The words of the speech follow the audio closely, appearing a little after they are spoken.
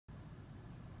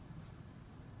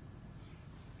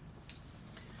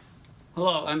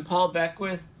Hello, I'm Paul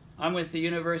Beckwith. I'm with the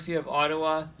University of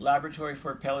Ottawa Laboratory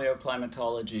for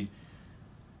Paleoclimatology.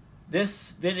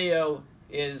 This video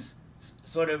is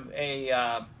sort of is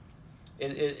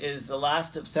the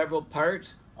last of several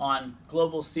parts on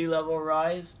global sea level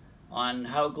rise, on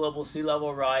how global sea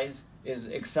level rise is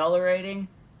accelerating.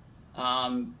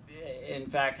 In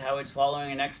fact, how it's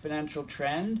following an exponential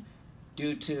trend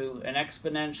due to an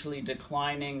exponentially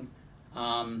declining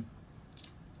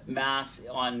mass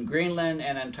on Greenland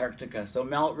and Antarctica. So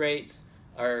melt rates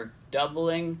are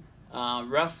doubling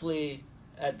roughly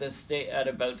at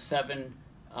about 7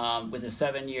 with a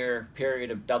 7-year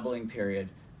period of doubling period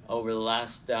over the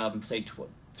last say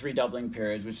 3 doubling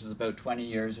periods, which is about 20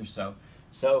 years or so.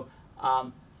 So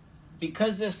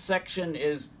because this section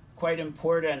is quite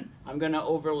important, I'm going to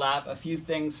overlap a few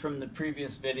things from the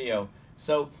previous video.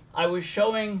 So I was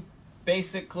showing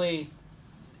basically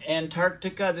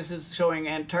Antarctica. This is showing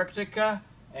Antarctica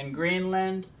and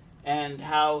Greenland, and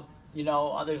how, you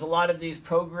know, there's a lot of these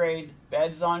prograde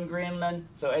beds on Greenland.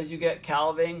 So as you get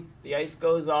calving, the ice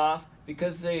goes off.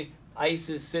 Because the ice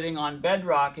is sitting on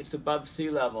bedrock, it's above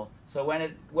sea level. So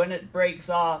when it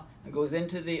breaks off and goes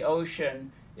into the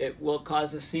ocean, it will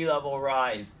cause a sea level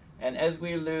rise. And as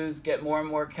we get more and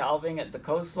more calving at the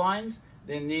coastlines,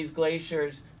 then these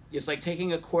glaciers, it's like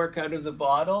taking a cork out of the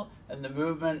bottle, and the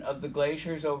movement of the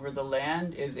glaciers over the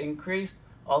land is increased.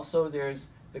 Also,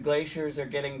 the glaciers are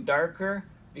getting darker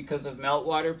because of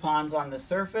meltwater ponds on the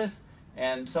surface,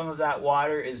 and some of that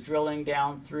water is drilling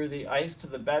down through the ice to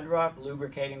the bedrock,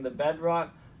 lubricating the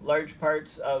bedrock. Large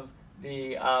parts of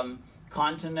the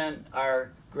continent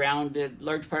are grounded,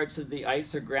 large parts of the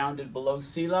ice are grounded below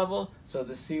sea level, so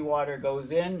the seawater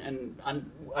goes in and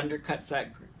undercuts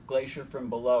that glacier from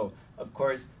below. Of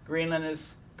course, Greenland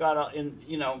is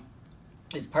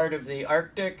is part of the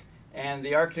Arctic, and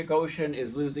the Arctic Ocean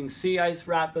is losing sea ice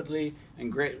rapidly, and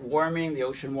great warming, the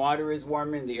ocean water is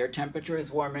warming, the air temperature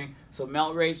is warming, so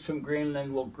melt rates from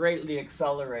Greenland will greatly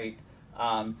accelerate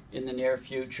in the near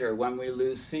future when we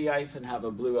lose sea ice and have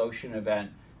a blue ocean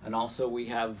event. And also we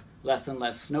have less and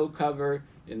less snow cover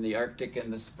in the Arctic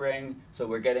in the spring, so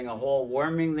we're getting a whole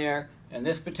warming there. And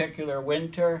this particular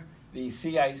winter, the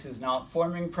sea ice is not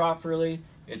forming properly,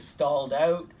 it's stalled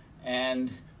out, and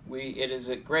it is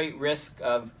at great risk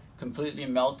of completely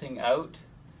melting out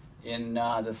in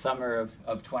the summer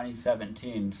of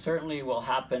 2017. Certainly will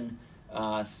happen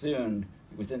soon,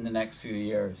 within the next few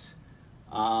years.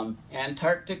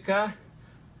 Antarctica,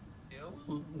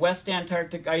 West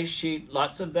Antarctic ice sheet,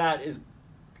 lots of that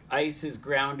ice is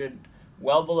grounded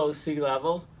well below sea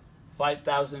level,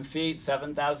 5,000 feet,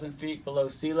 7,000 feet below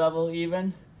sea level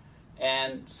even.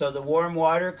 And so the warm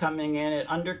water coming in, it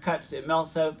undercuts, it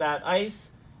melts out that ice,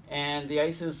 and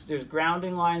there's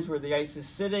grounding lines where the ice is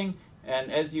sitting,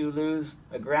 and as you lose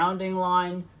a grounding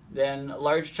line, then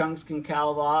large chunks can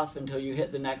calve off until you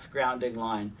hit the next grounding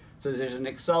line. So there's an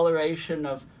acceleration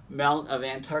of melt of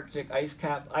Antarctic ice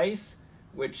cap ice,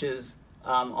 which is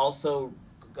also,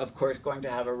 of course, going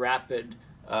to have a rapid,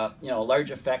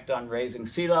 large effect on raising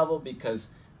sea level, because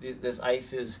this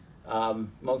ice is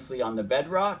mostly on the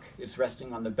bedrock. It's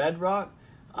resting on the bedrock.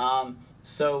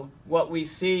 So what we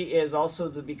see is also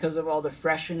because of all the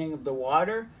freshening of the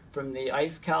water from the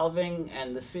ice calving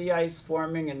and the sea ice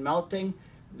forming and melting,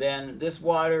 then this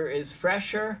water is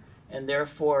fresher, and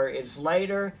therefore it's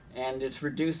lighter, and it's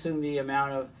reducing the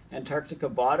amount of Antarctica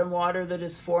bottom water that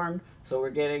is formed. So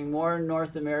we're getting more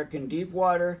North American deep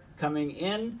water coming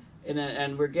in,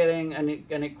 and we're getting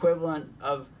an equivalent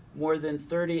of more than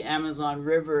 30 Amazon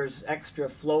rivers extra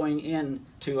flowing in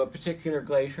to a particular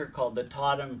glacier called the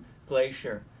Totten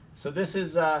Glacier. So this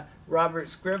is a Robert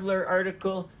Scribbler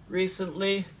article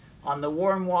recently on the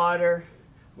warm water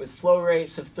with flow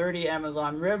rates of 30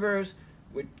 Amazon rivers,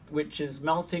 which is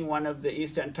melting one of the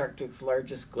East Antarctic's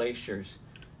largest glaciers.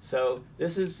 So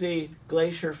this is the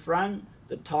glacier front,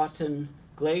 the Totten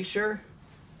Glacier,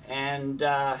 and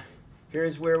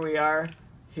here's where we are.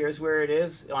 Here's where it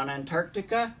is on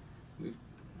Antarctica.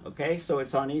 Okay, so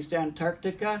it's on East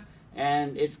Antarctica,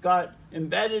 and it's got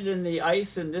embedded in the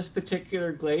ice in this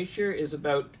particular glacier is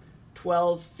about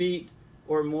 12 feet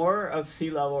or more of sea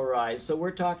level rise. So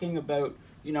we're talking about,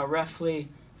 roughly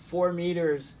 4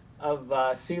 meters of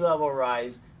sea level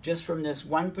rise just from this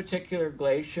one particular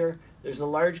glacier. There's a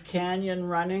large canyon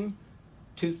running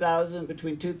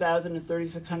between 2,000 and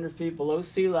 3,600 feet below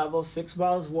sea level, 6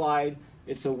 miles wide.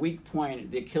 It's a weak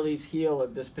point, the Achilles heel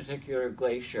of this particular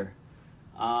glacier.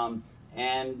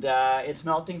 It's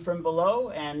melting from below,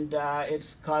 and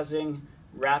it's causing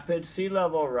rapid sea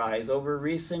level rise. Over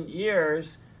recent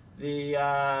years,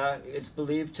 it's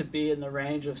believed to be in the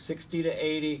range of 60 to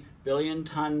 80 billion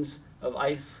tons of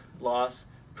ice loss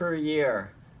per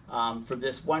year for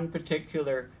this one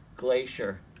particular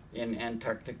glacier in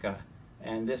Antarctica.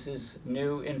 And this is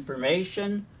new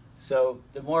information, so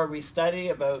the more we study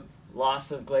about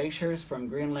loss of glaciers from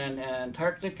Greenland and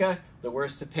Antarctica, the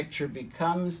worse the picture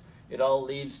becomes. It all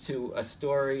leads to a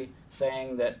story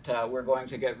saying that we're going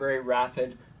to get very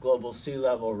rapid global sea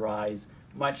level rise,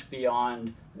 much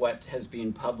beyond what has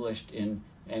been published in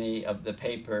any of the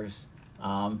papers,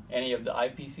 any of the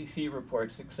IPCC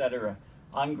reports, etc.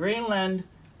 On Greenland,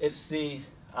 it's the,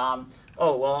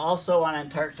 also on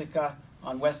Antarctica,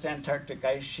 on West Antarctic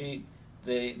ice sheet,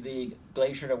 the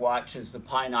glacier to watch is the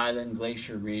Pine Island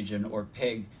Glacier region, or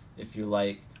PIG, if you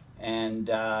like. And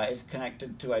it's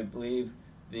connected to, I believe,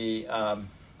 the,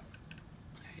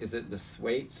 is it the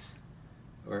Thwaites?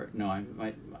 Or, no,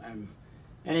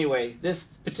 anyway, this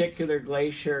particular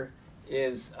glacier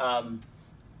is,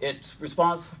 it's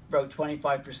responsible for about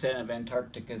 25% of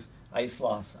Antarctica's ice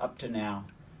loss up to now.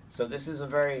 So this is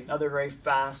another very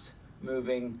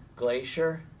fast-moving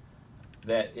glacier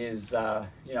that is,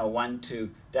 one to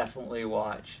definitely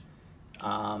watch.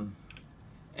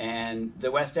 And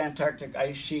the West Antarctic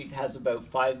ice sheet has about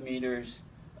 5 meters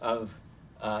of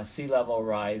sea level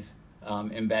rise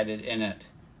embedded in it.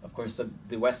 Of course,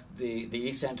 the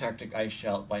East Antarctic ice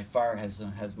shelf by far has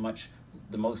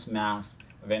the most mass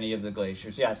of any of the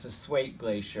glaciers. Yeah, it's the Thwaite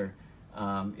Glacier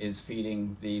is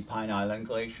feeding the Pine Island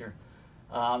Glacier.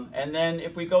 And then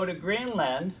if we go to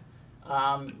Greenland,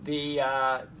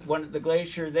 the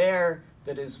glacier there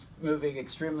that is moving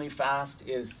extremely fast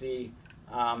is the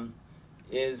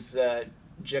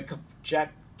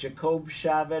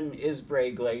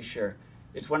Jakobshavn Glacier.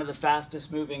 It's one of the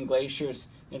fastest moving glaciers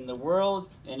in the world,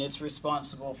 and it's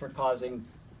responsible for causing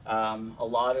a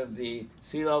lot of the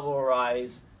sea level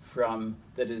rise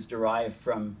that is derived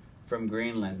from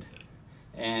Greenland.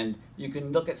 And you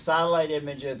can look at satellite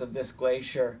images of this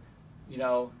glacier,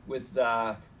 with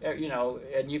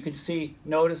and you can see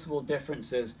noticeable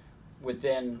differences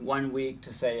within 1 week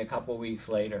to say a couple weeks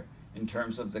later in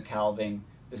terms of the calving.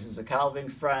 This is a calving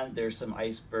front. There's some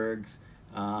icebergs.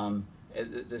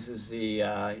 This is the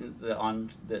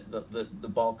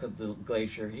bulk of the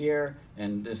glacier here,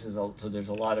 and this is so there's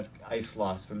a lot of ice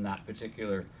loss from that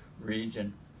particular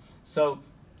region. So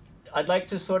I'd like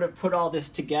to sort of put all this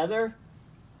together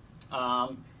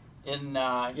as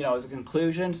a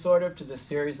conclusion sort of to the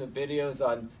series of videos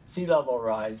on sea level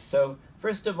rise. So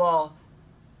first of all,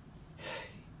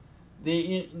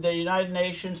 the United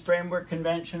Nations Framework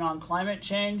Convention on Climate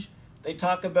Change, they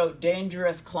talk about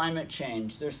dangerous climate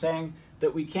change. They're saying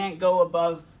that we can't go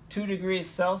above 2 degrees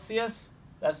Celsius.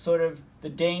 That's sort of the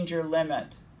danger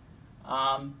limit.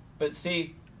 But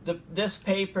see, this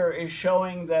paper is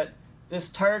showing that this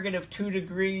target of 2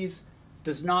 degrees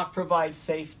does not provide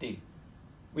safety.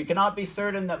 We cannot be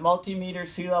certain that multi-meter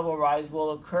sea level rise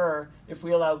will occur if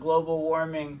we allow global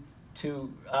warming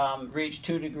to reach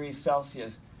 2 degrees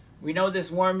Celsius. We know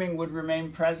this warming would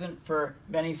remain present for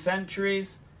many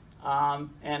centuries,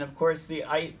 and of course the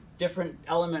different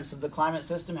elements of the climate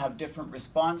system have different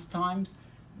response times.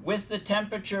 With the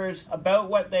temperatures about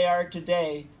what they are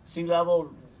today, sea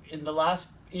level in the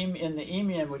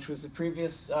Eemian, which was the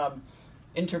previous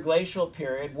interglacial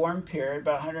period, warm period,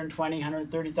 about 120,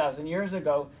 130,000 years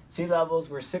ago, sea levels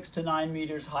were 6 to 9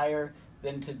 meters higher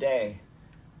than today.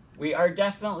 We are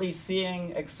definitely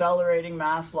seeing accelerating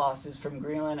mass losses from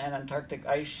Greenland and Antarctic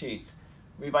ice sheets.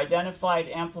 We've identified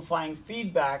amplifying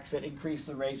feedbacks that increase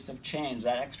the rates of change,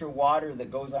 that extra water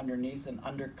that goes underneath and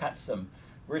undercuts them.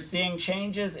 We're seeing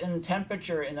changes in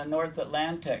temperature in the North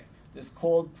Atlantic, this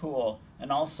cold pool,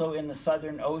 and also in the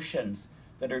southern oceans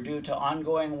that are due to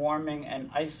ongoing warming and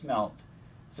ice melt.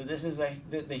 So this is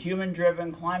the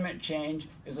human-driven climate change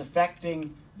is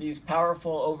affecting these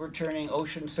powerful overturning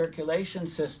ocean circulation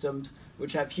systems,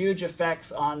 which have huge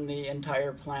effects on the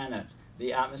entire planet,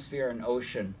 the atmosphere and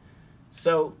ocean.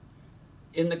 So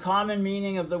in the common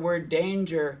meaning of the word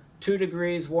danger, 2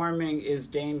 degrees warming is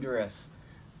dangerous.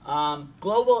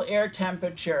 Global air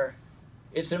temperature,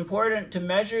 it's important to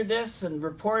measure this and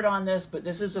report on this, but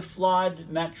this is a flawed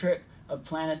metric of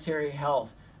planetary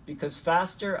health, because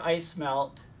faster ice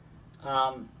melt,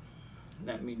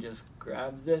 let me just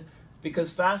grab this,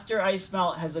 because faster ice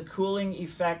melt has a cooling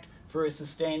effect for a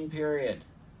sustained period.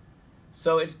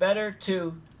 So it's better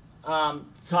to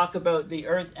talk about the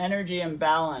Earth energy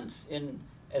imbalance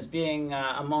as being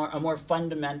a more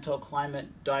fundamental climate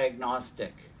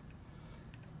diagnostic.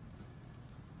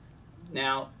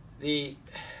 Now,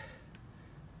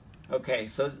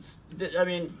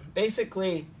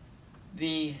 basically,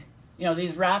 these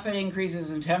rapid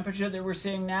increases in temperature that we're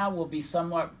seeing now will be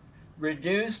somewhat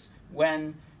reduced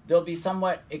when they'll be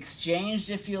somewhat exchanged,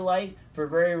 if you like, for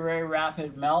very, very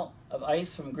rapid melt of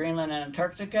ice from Greenland and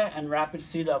Antarctica and rapid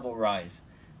sea level rise.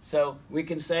 So we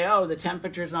can say, oh, the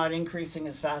temperature's not increasing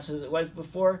as fast as it was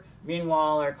before.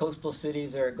 Meanwhile, our coastal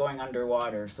cities are going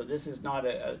underwater. So this is not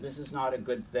a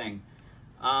good thing.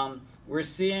 We're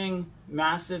seeing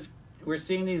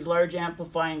these large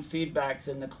amplifying feedbacks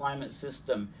in the climate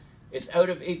system. It's out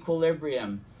of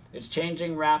equilibrium. It's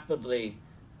changing rapidly.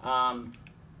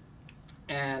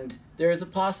 And there is a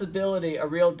possibility, a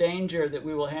real danger, that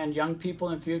we will hand young people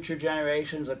and future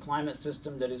generations a climate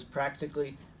system that is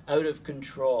practically out of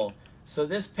control. So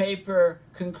this paper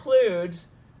concludes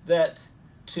that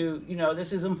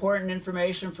this is important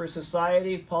information for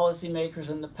society, policymakers,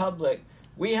 and the public.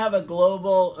 We have a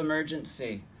global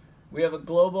emergency. We have a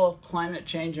global climate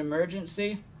change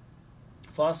emergency.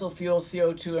 Fossil fuel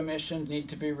CO2 emissions need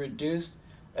to be reduced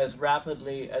as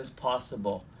rapidly as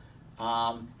possible.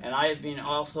 And I have been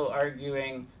also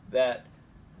arguing that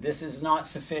this is not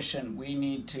sufficient. We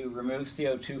need to remove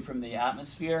CO2 from the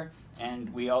atmosphere,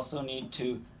 and we also need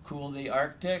to cool the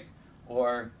Arctic,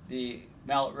 or the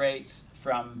melt rates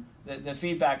from the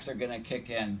feedbacks are going to kick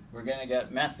in. We're going to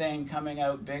get methane coming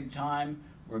out big time.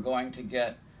 We're going to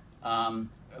get a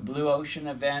blue ocean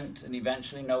event, and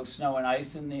eventually no snow and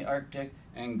ice in the Arctic,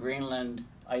 and Greenland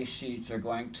ice sheets are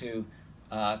going to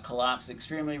collapse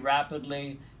extremely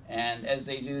rapidly. And as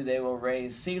they do, they will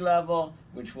raise sea level,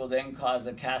 which will then cause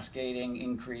a cascading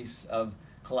increase of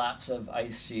collapse of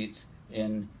ice sheets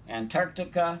in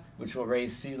Antarctica, which will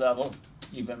raise sea level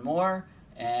even more.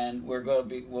 And we'll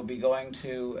be going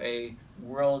to a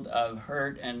world of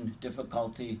hurt and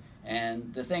difficulty.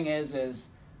 And the thing is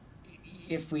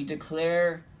if we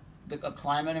declare a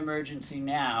climate emergency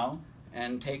now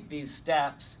and take these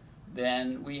steps,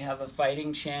 then we have a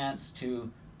fighting chance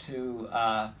to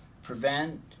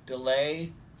prevent,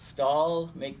 delay, stall,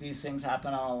 make these things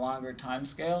happen on a longer time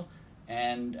scale,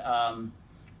 and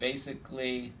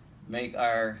basically make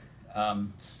our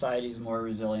societies more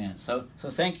resilient. So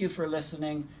thank you for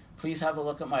listening. Please have a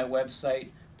look at my website,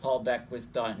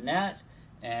 paulbeckwith.net,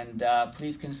 and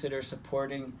please consider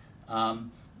supporting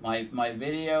my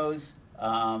videos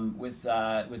with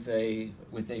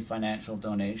a financial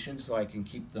donation, so I can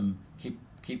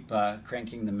keep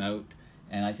cranking them out.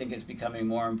 And I think it's becoming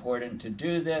more important to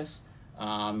do this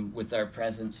with our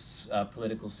present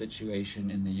political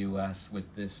situation in the U.S.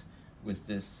 with this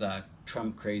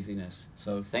Trump craziness.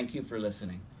 So thank you for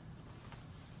listening.